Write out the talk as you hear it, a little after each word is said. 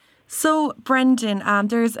So, Brendan,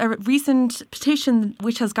 there's a recent petition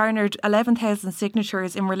which has garnered 11,000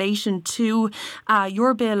 signatures in relation to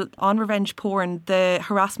your bill on revenge porn, the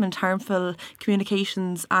Harassment, Harmful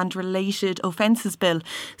Communications and Related Offences bill.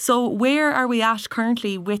 So where are we at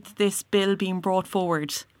currently with this bill being brought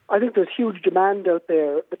forward? I think there's huge demand out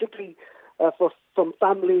there, particularly from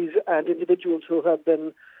families and individuals who have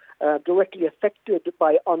been directly affected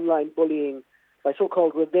by online bullying, by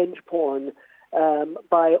so-called revenge porn,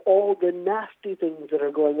 by all the nasty things that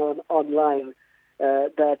are going on online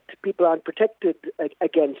that people aren't protected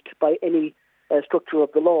against by any structure of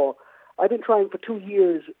the law. I've been trying for 2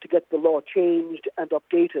 years to get the law changed and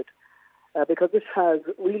updated because this has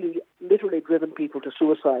really literally driven people to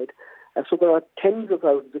suicide. And so there are tens of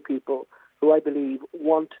thousands of people who I believe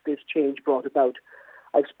want this change brought about.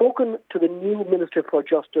 I've spoken to the new Minister for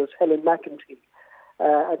Justice, Helen McEntee,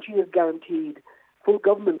 and she has guaranteed full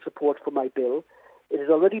government support for my bill. It is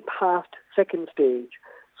already past second stage,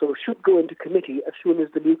 so it should go into committee as soon as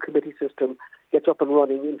the new committee system gets up and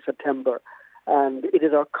running in September. And it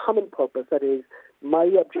is our common purpose, that is my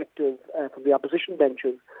objective from the opposition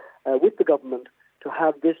benches with the government, to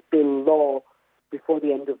have this bill law before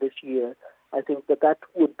the end of this year. I think that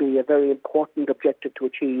would be a very important objective to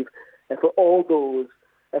achieve for all those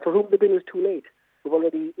for whom the bill is too late, who've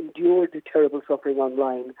already endured the terrible suffering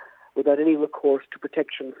online without any recourse to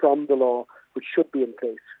protection from the law, which should be in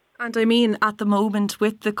place. And I mean, at the moment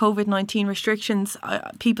with the COVID-19 restrictions,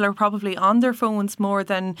 people are probably on their phones more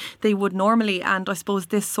than they would normally. And I suppose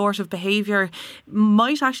this sort of behaviour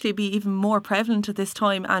might actually be even more prevalent at this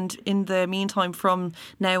time. And in the meantime, from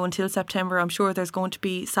now until September, I'm sure there's going to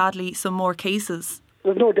be, sadly, some more cases.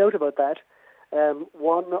 There's no doubt about that.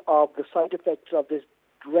 One of the side effects of this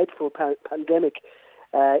dreadful pandemic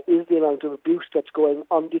is the amount of abuse that's going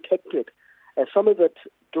undetected. Some of it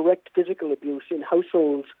direct physical abuse in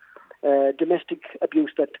households, domestic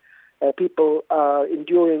abuse that people are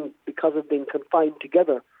enduring because of being confined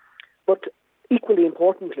together. But equally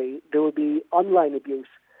importantly, there will be online abuse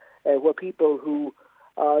where people who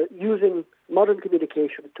are using modern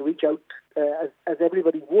communication to reach out, as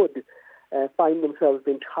everybody would, find themselves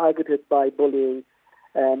being targeted by bullying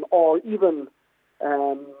or even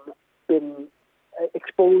been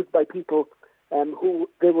exposed by people who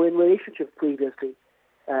they were in relationships previously.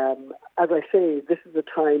 As I say, this is a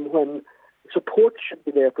time when support should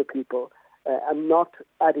be there for people and not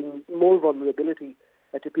adding more vulnerability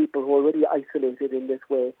to people who are already isolated in this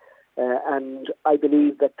way. And I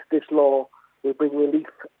believe that this law will bring relief.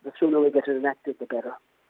 The sooner we get it enacted, the better.